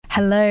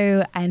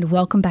Hello and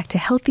welcome back to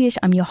Healthyish.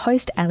 I'm your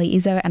host, Ali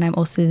Izzo, and I'm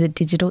also the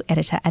digital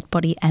editor at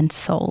Body and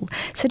Soul.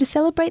 So to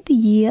celebrate the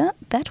year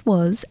that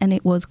was, and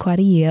it was quite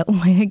a year,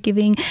 we're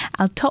giving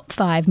our top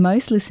 5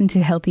 most listened to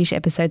Healthyish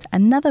episodes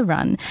another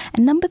run.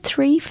 And number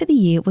 3 for the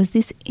year was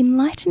this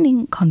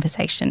enlightening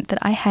conversation that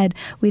I had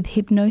with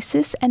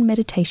hypnosis and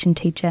meditation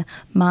teacher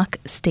Mark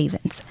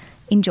Stevens.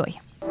 Enjoy.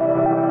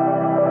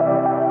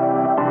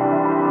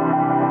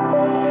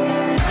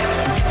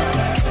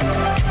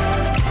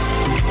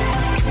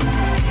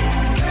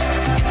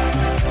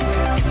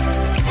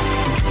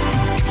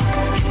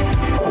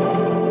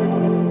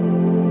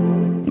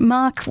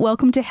 Mark,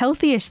 welcome to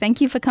Healthyish.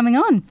 Thank you for coming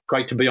on.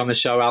 Great to be on the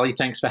show, Ali.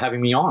 Thanks for having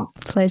me on.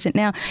 Pleasure.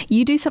 Now,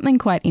 you do something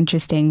quite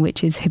interesting,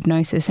 which is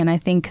hypnosis, and I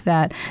think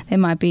that there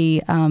might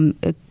be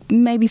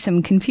maybe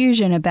some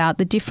confusion about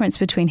the difference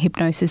between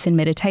hypnosis and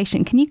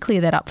meditation. Can you clear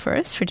that up for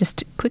us for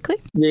just quickly?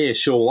 Yeah,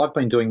 sure. Well, I've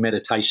been doing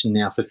meditation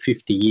now for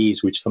 50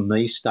 years, which for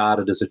me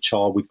started as a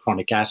child with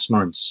chronic asthma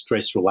and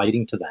stress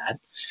relating to that.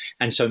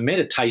 And so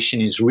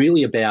meditation is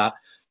really about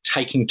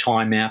taking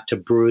time out to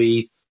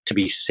breathe, to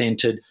be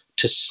centered,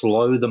 to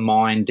slow the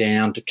mind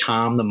down, to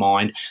calm the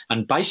mind,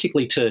 and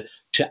basically to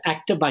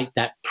activate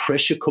that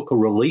pressure cooker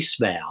release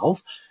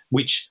valve,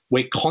 which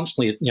we're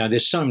constantly,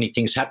 there's so many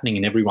things happening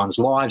in everyone's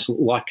lives.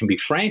 Life can be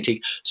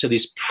frantic. So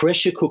this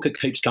pressure cooker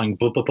keeps going,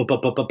 blah, blah, blah, blah,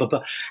 blah, blah,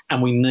 blah,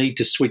 and we need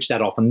to switch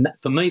that off. And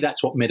for me,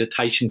 that's what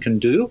meditation can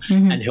do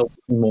and help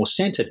me more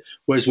centered.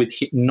 Whereas with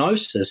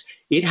hypnosis,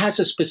 it has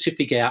a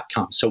specific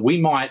outcome. So we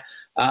might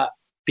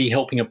be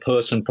helping a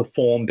person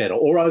perform better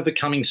or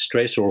overcoming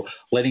stress or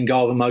letting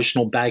go of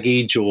emotional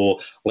baggage or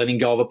letting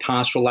go of a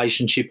past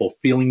relationship or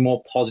feeling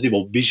more positive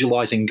or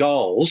visualizing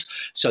goals.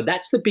 So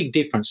that's the big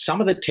difference. Some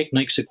of the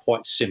techniques are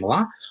quite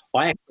similar.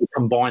 I actually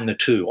combine the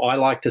two. I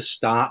like to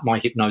start my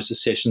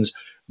hypnosis sessions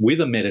with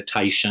a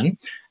meditation,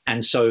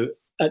 and so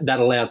that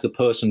allows the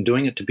person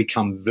doing it to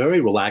become very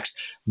relaxed.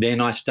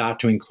 Then I start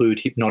to include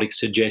hypnotic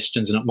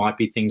suggestions, and it might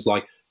be things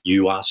like,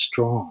 you are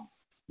strong,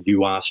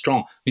 you are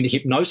strong. I mean,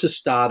 hypnosis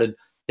started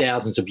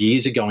thousands of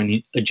years ago in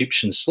the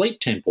Egyptian sleep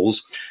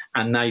temples,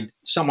 and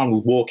someone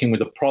would walk in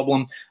with a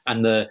problem,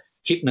 and the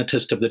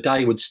hypnotist of the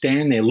day would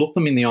stand there, look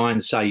them in the eye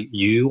and say,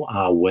 you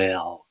are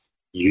well,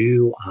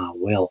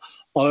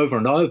 over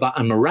and over,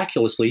 and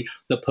miraculously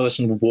the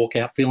person would walk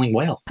out feeling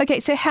well.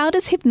 Okay, so how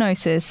does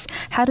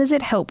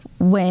it help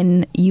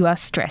when you are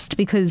stressed?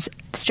 Because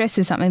stress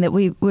is something that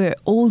we're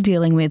all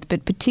dealing with,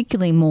 but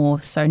particularly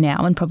more so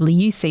now, and probably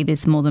you see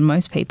this more than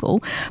most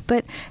people.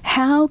 But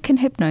how can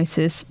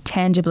hypnosis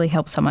tangibly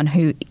help someone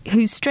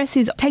whose stress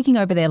is taking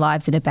over their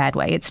lives in a bad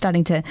way? It's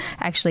starting to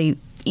actually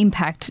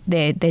impact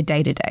their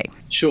day-to-day.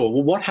 Sure.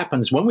 Well, what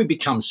happens when we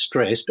become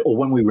stressed or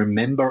when we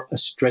remember a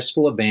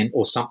stressful event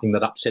or something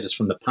that upset us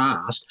from the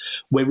past,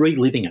 we're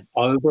reliving it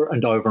over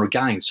and over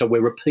again. So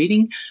we're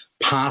repeating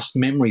past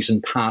memories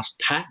and past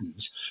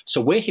patterns.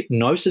 So where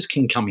hypnosis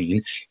can come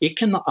in, it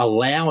can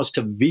allow us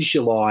to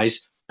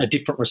visualize a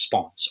different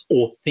response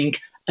or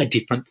think a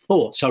different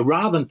thought. So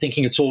rather than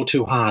thinking it's all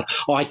too hard,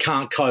 I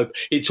can't cope,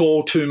 it's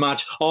all too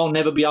much, I'll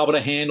never be able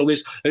to handle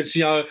this, it's,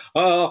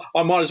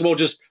 I might as well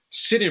just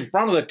sit in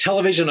front of the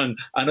television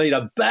and eat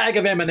a bag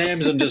of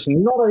M&Ms and just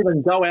not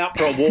even go out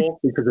for a walk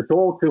because it's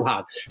all too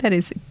hard. That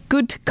is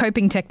good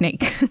coping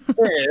technique.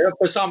 Yeah,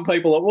 for some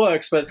people it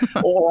works, or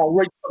I'll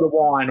reach for the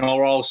wine,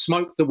 or I'll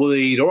smoke the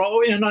weed,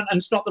 and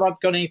it's not that I've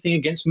got anything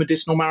against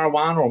medicinal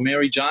marijuana or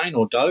Mary Jane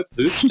or dope,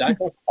 hooch,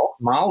 daco, pot,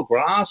 mull,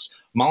 grass,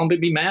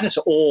 mullenbibby madness,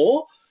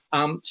 or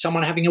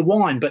someone having a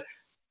wine. But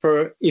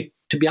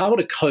to be able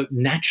to cope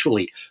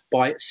naturally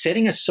by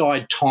setting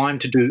aside time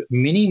to do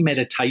mini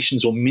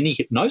meditations or mini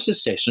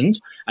hypnosis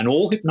sessions, and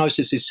all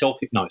hypnosis is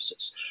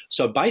self-hypnosis.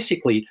 So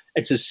basically,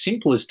 it's as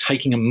simple as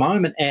taking a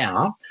moment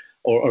out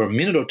or a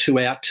minute or two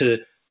out to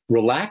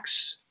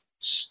relax,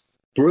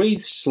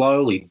 breathe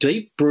slowly,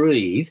 deep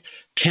breathe,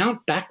 count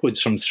backwards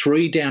from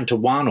 3 down to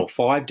 1 or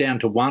 5 down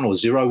to 1 or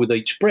 0 with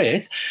each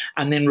breath,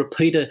 and then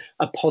repeat a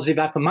positive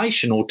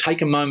affirmation or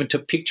take a moment to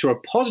picture a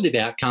positive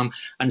outcome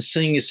and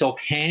seeing yourself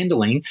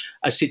handling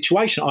a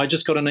situation. I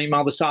just got an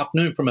email this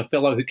afternoon from a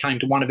fellow who came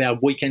to one of our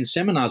weekend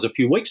seminars a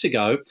few weeks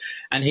ago,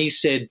 and he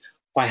said,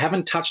 I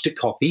haven't touched a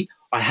coffee,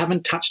 I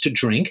haven't touched a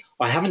drink,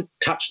 I haven't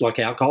touched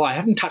alcohol, I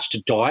haven't touched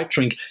a diet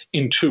drink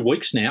in 2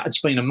 weeks now. It's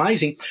been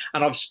amazing.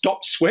 And I've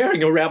stopped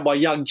swearing around my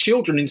young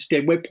children.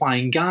 Instead, we're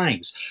playing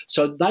games.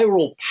 So they were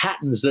all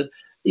patterns that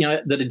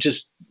are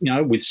just,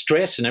 with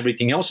stress and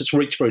everything else, it's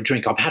reach for a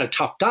drink. I've had a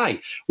tough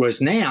day. Whereas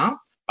now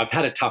I've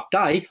had a tough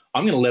day,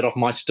 I'm going to let off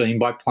my steam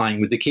by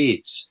playing with the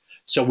kids.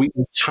 So we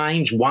can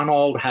change one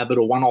old habit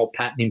or one old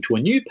pattern into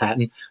a new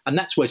pattern. And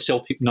that's where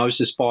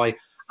self-hypnosis, by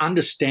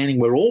understanding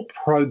we're all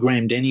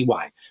programmed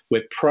anyway.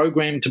 We're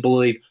programmed to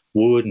believe,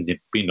 wouldn't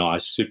it be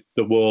nice if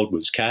the world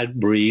was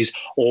Cadbury's,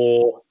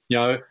 or,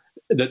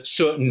 that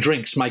certain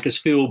drinks make us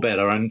feel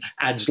better and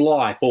adds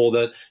life, or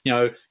that,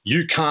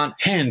 you can't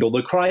handle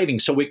the craving.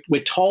 So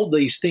we're told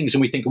these things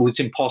and we think, well,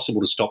 it's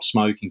impossible to stop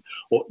smoking.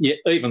 Or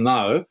even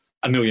though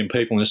 1 million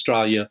people in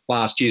Australia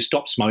last year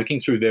stopped smoking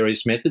through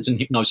various methods, and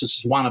hypnosis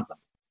is one of them.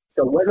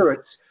 So whether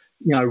it's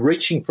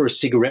reaching for a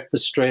cigarette for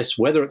stress,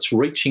 whether it's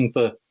reaching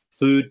for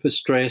food for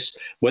stress,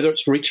 whether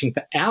it's reaching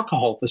for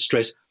alcohol for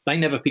stress, they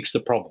never fix the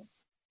problem.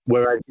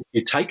 Whereas if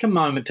you take a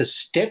moment to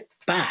step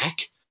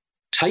back,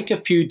 take a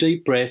few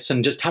deep breaths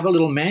and just have a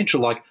little mantra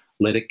like,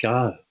 let it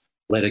go,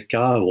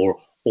 or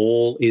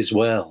all is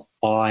well,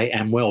 I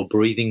am well.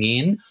 Breathing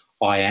in,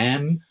 I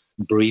am.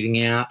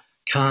 Breathing out,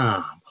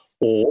 calm.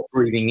 Or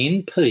breathing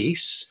in,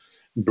 peace.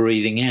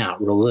 Breathing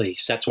out,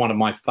 release. That's one of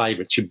my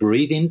favourites. You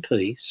breathe in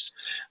peace,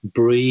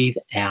 breathe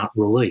out,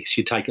 release.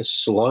 You take a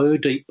slow,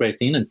 deep breath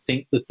in and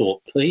think the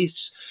thought,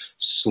 peace,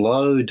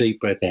 slow, deep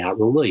breath out,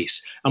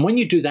 release. And when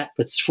you do that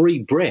for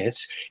 3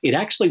 breaths, it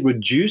actually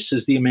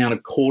reduces the amount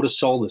of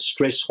cortisol, the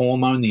stress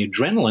hormone, the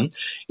adrenaline.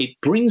 It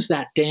brings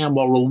that down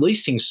while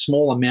releasing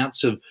small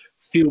amounts of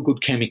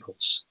feel-good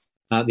chemicals,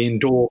 the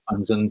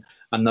endorphins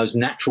and those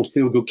natural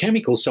feel-good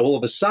chemicals. So all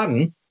of a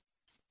sudden,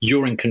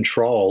 you're in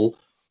control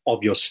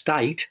of your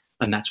state,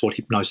 and that's what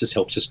hypnosis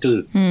helps us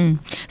do.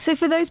 So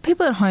for those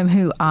people at home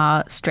who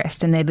are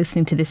stressed and they're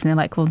listening to this and they're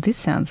like, well, this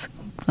sounds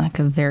like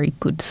a very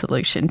good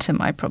solution to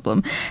my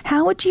problem,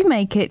 how would you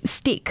make it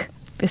stick,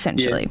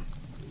 essentially?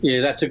 Yeah,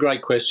 that's a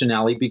great question,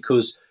 Ali,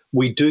 because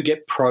we do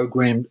get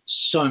programmed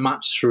so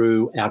much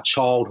through our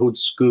childhood,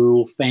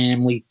 school,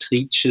 family,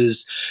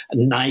 teachers,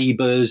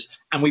 neighbours,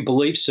 and we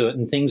believe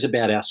certain things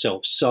about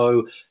ourselves.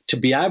 So to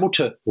be able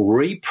to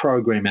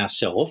reprogram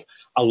ourselves,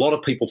 a lot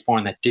of people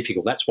find that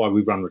difficult. That's why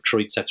we run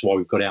retreats. That's why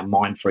we've got our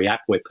Mindfree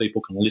app where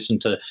people can listen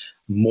to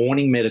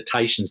morning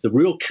meditations. The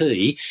real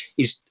key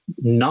is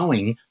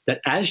knowing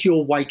that as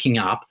you're waking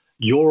up,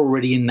 you're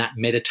already in that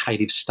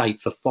meditative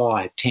state for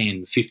 5,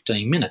 10,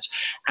 15 minutes.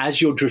 As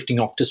you're drifting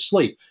off to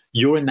sleep,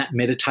 you're in that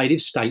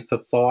meditative state for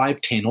 5,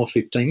 10 or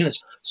 15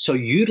 minutes. So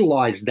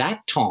utilize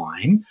that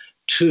time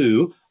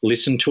to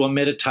listen to a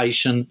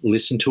meditation,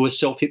 listen to a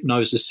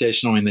self-hypnosis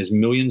session. I mean, there's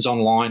millions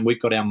online.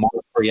 We've got our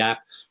Mindfree app.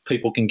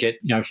 People can get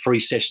free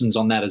sessions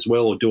on that as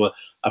well, or do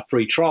a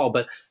free trial.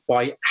 But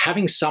by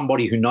having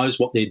somebody who knows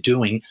what they're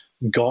doing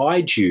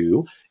guide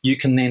you, you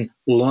can then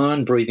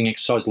learn breathing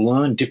exercise,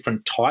 learn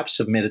different types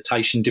of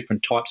meditation,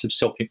 different types of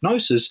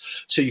self-hypnosis,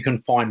 so you can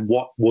find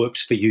what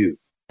works for you.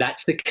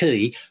 That's the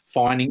key,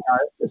 finding out,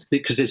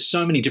 because there's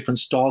so many different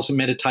styles of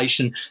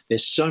meditation,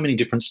 there's so many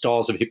different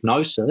styles of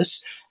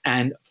hypnosis,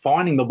 and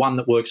finding the one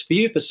that works for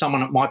you. For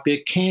someone, it might be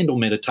a candle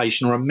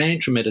meditation or a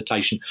mantra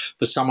meditation.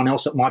 For someone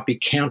else, it might be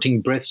counting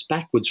breaths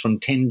backwards from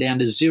 10 down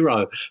to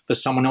 0. For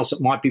someone else,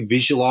 it might be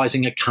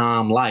visualizing a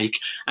calm lake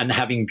and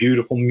having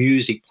beautiful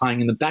music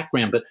playing in the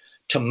background. But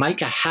to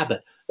make a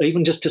habit,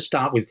 even just to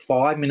start with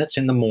 5 minutes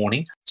in the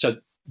morning. So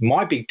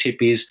my big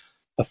tip is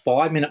a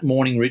 5-minute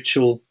morning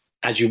ritual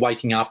as you're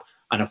waking up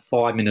and a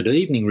 5-minute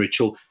evening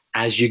ritual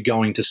as you're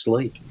going to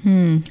sleep.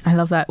 I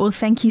love that. Well,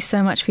 thank you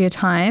so much for your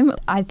time.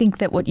 I think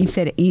that what you've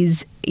said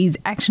is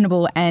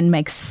actionable and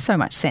makes so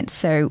much sense.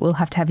 So we'll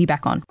have to have you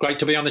back on. Great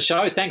to be on the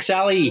show. Thanks,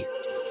 Ali.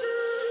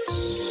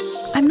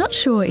 I'm not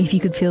sure if you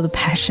could feel the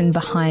passion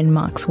behind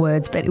Mark's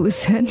words, but it was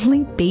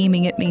certainly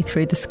beaming at me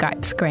through the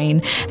Skype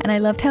screen. And I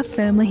loved how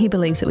firmly he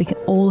believes that we can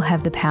all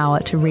have the power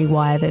to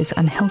rewire those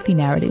unhealthy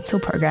narratives or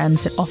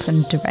programs that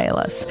often derail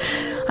us.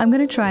 I'm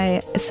going to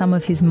try some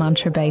of his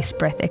mantra-based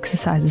breath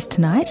exercises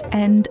tonight,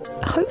 and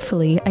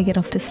hopefully I get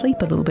off to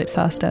sleep a little bit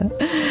faster.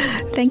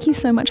 Thank you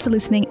so much for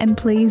listening, and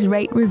please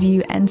rate,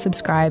 review and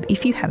subscribe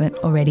if you haven't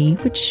already,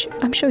 which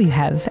I'm sure you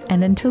have.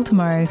 And until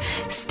tomorrow,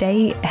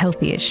 stay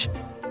healthy-ish.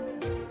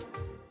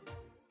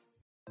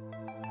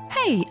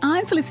 Hey,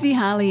 I'm Felicity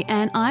Harley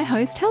and I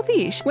host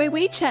Healthyish, where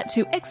we chat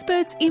to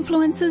experts,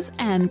 influencers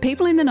and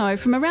people in the know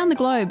from around the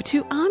globe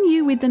to arm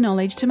you with the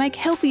knowledge to make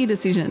healthier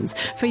decisions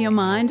for your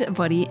mind,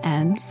 body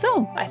and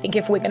soul. I think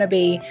if we're going to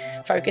be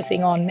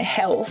focusing on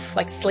health,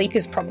 like sleep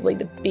is probably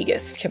the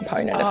biggest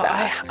component of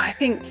that. I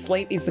think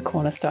sleep is the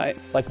cornerstone.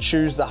 Like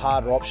choose the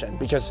harder option,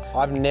 because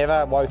I've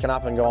never woken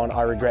up and gone,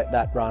 I regret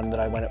that run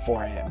that I went at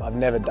 4 a.m. I've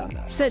never done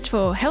that. Search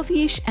for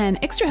Healthyish and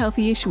Extra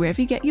Healthyish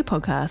wherever you get your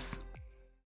podcasts.